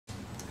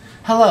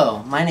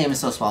Hello, my name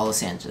is Osvaldo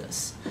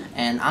Sanchez,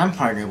 and I'm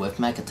partnered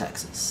with Mega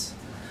Texas.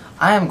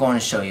 I am going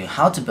to show you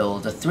how to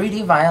build a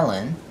 3D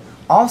violin,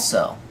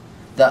 also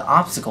the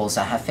obstacles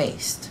I have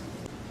faced.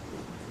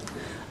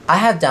 I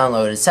have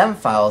downloaded 7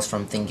 files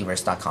from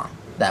thingiverse.com.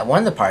 That one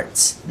of the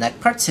parts, neck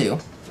part 2,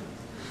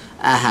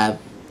 I have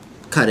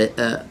cut it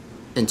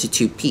into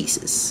 2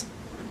 pieces.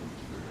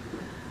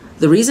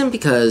 The reason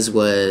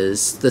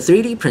was the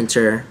 3D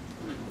printer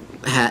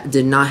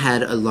did not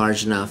have a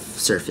large enough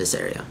surface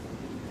area.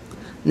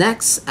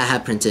 Next, I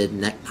have printed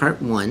neck part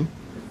 1,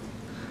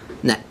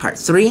 neck part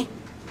 3,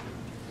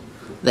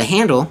 the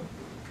handle,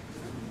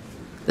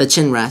 the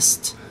chin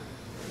rest,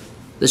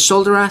 the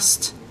shoulder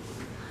rest,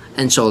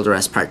 and shoulder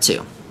rest part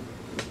 2.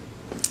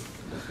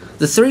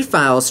 The 3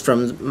 files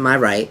from my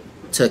right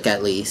took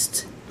at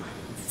least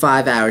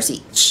 5 hours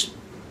each.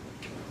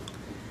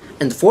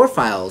 And the 4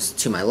 files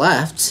to my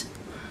left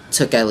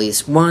took at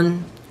least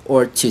 1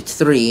 or 2 to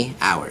 3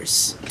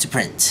 hours to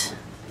print.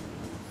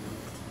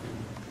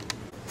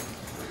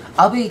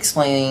 I'll be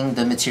explaining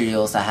the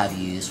materials I have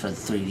used for the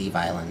 3D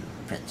violin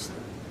print.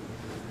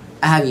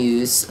 I have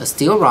used a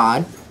steel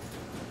rod,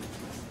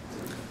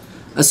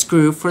 a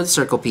screw for the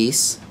circle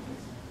piece,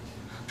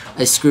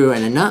 a screw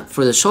and a nut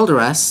for the shoulder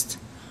rest,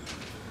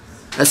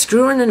 a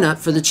screw and a nut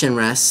for the chin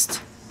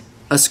rest,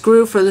 a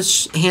screw for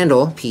the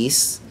handle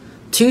piece,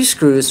 2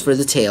 screws for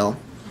the tail,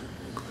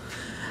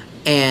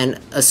 and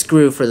a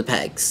screw for the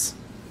pegs.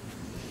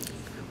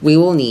 We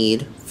will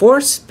need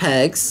 4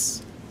 pegs,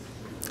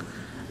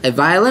 a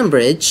violin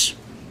bridge,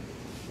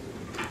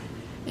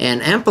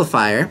 an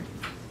amplifier,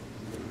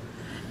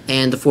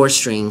 and the 4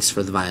 strings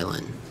for the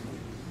violin.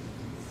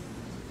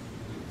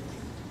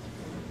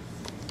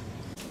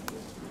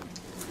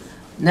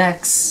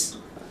 Next,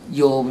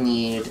 you'll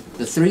need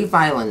the 3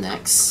 violin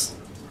necks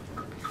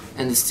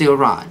and the steel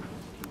rod.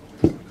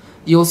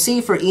 You'll see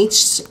for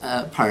each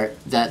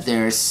part that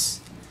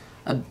there's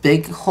a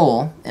big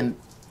hole in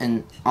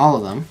all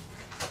of them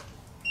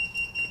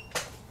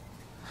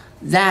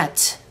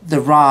that the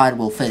rod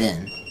will fit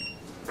in.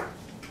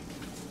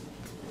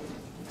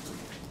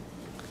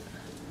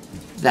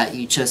 That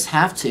you just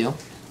have to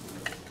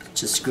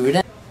just screw it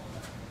in.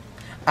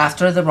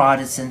 After the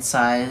rod is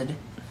inside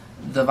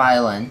the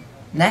violin,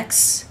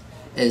 next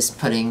is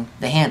putting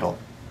the handle.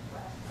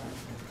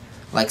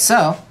 Like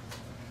so.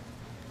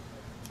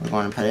 We're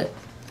going to put it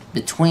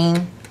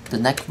between the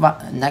neck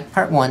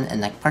part 1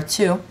 and neck part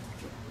 2,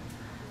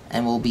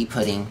 and we'll be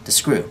putting the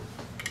screw.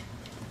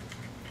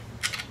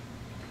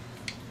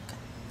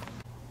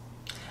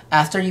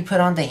 After you put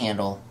on the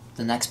handle,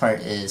 the next part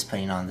is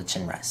putting on the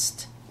chin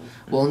rest.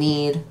 We'll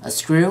need a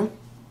screw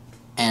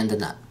and a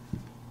nut.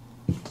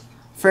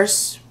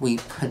 First, we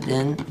put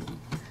in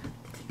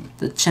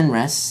the chin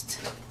rest,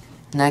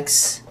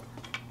 next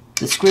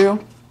the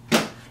screw,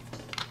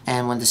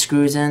 and when the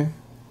screw is in,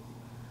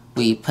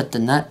 we put the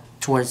nut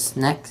towards the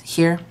neck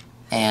here,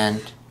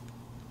 and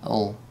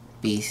it'll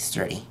be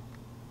sturdy.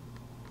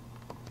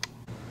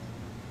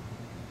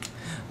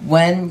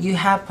 When you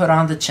have put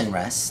on the chin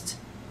rest,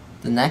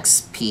 the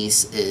next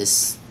piece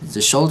is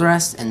the shoulder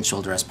rest and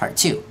shoulder rest part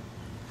 2.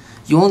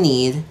 You'll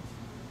need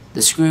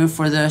the screw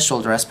for the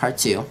shoulder rest part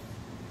 2,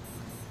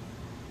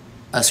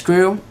 a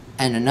screw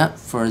and a nut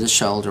for the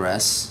shoulder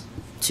rest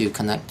to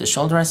connect the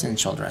shoulder rest and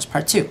shoulder rest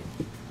part 2.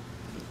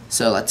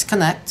 So let's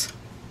connect.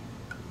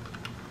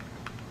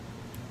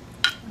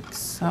 Like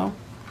so.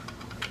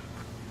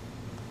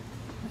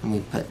 And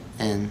we put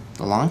in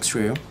the long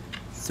screw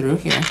through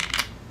here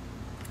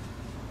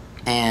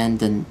and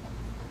the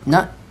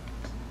nut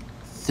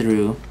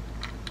through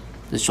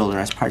the shoulder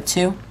rest part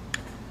 2,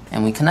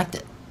 and we connect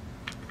it.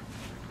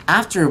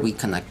 After we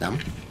connect them,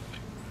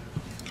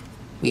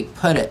 we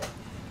put it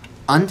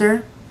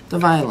under the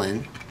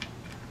violin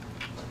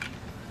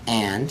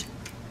and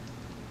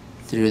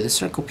through the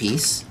circle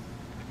piece,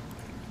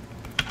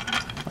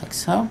 like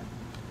so,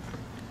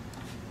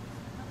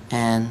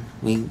 and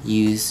we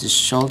use the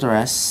shoulder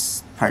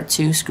rest part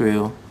 2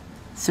 screw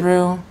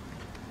through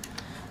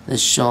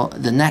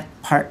the neck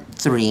part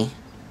 3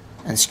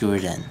 and screw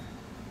it in.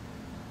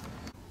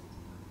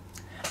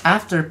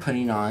 After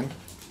putting on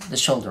the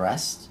shoulder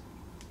rest,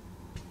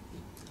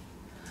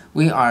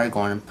 we are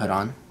going to put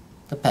on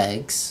the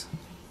pegs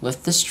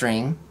with the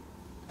string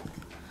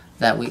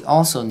that we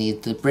also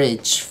need the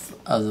bridge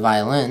of the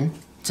violin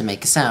to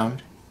make a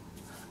sound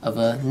of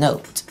a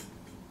note.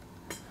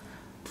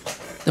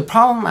 The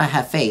problem I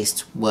have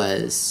faced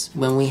was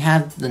when we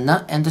had the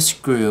nut and the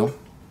screw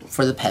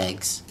for the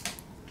pegs,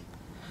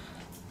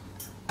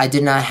 I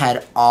did not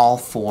have all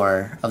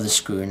 4 of the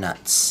screw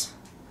nuts.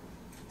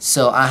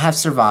 So I have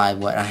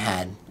survived what I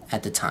had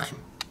at the time.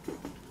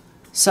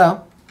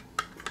 So,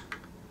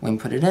 when we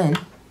put it in,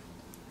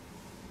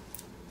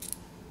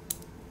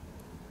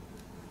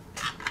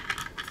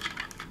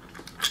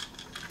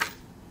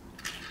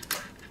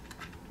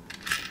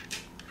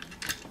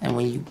 and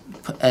when you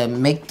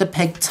make the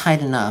peg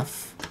tight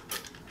enough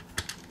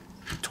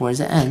towards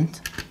the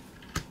end,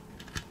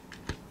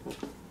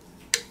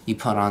 you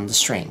put on the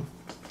string.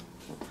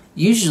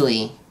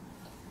 Usually,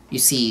 you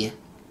see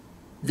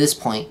this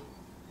point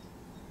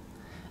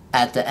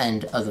at the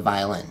end of the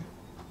violin.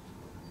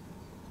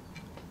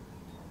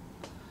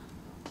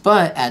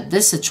 But at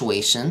this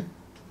situation,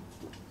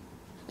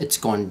 it's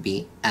going to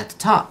be at the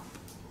top.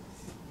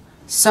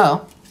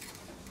 So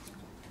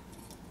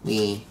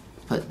we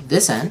put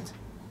this end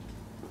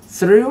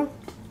through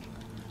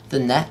the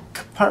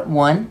neck part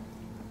 1,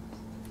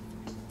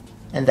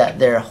 and that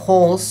there are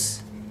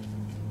holes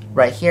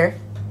right here,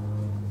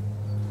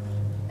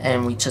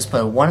 and we just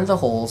put one of the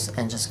holes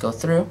and just go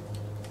through.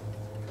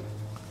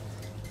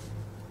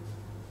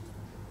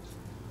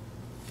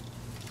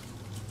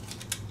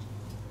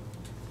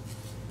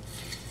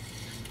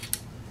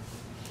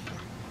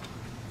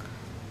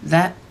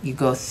 That you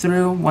go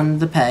through one of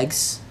the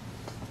pegs,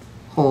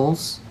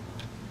 holes,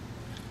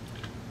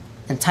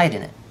 and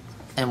tighten it.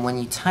 And when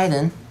you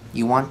tighten,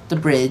 you want the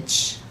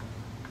bridge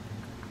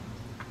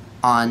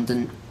on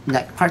the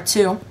neck part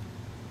 2,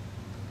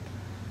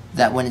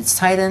 that when it's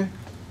tightened,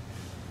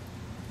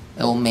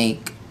 it will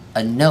make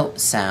a note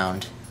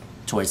sound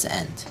towards the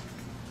end.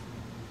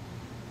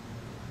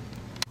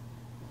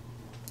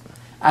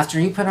 After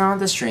you put on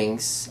the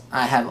strings,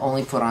 I have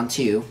only put on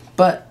 2,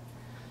 but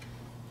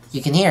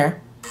you can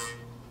hear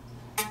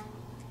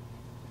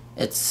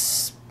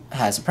it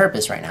has a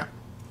purpose right now.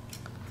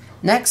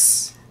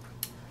 Next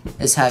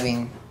is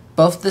having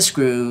both the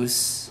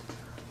screws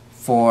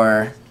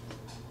for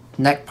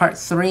neck part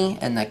 3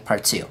 and neck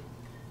part 2.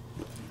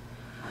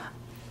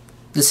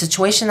 The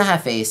situation I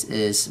have faced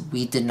is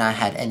we did not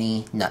have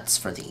any nuts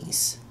for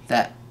these.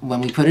 That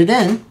when we put it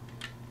in,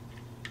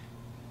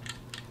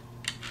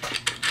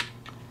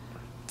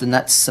 the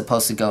nut's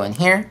supposed to go in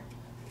here,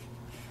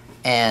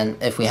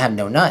 and if we have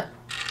no nut,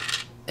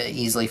 it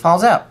easily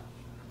falls out.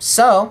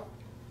 So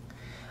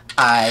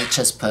I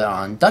just put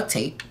on duct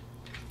tape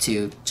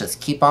to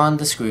just keep on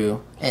the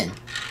screw in.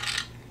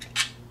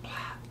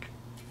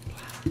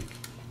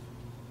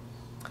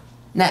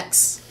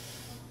 Next,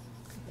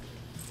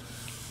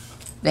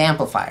 the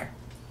amplifier.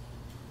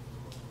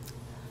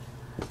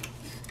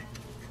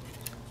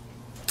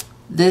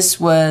 This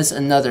was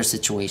another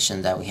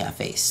situation that we have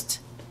faced.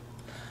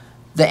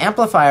 The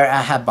amplifier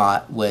I had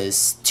bought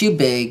was too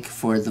big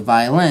for the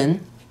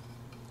violin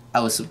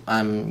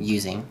I'm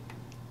using.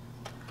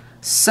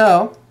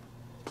 So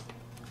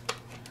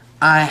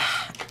I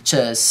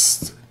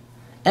just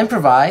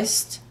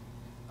improvised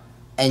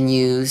and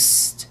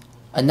used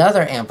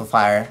another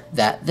amplifier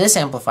that this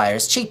amplifier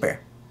is cheaper.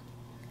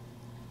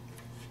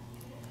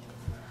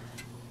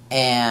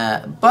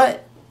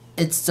 But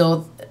it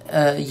still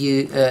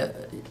used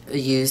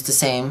the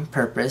same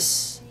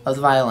purpose of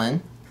the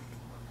violin,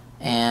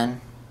 and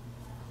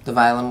the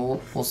violin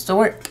will still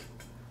work.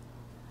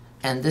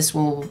 And this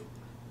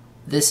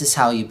is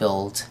how you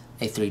build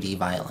a 3D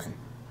violin.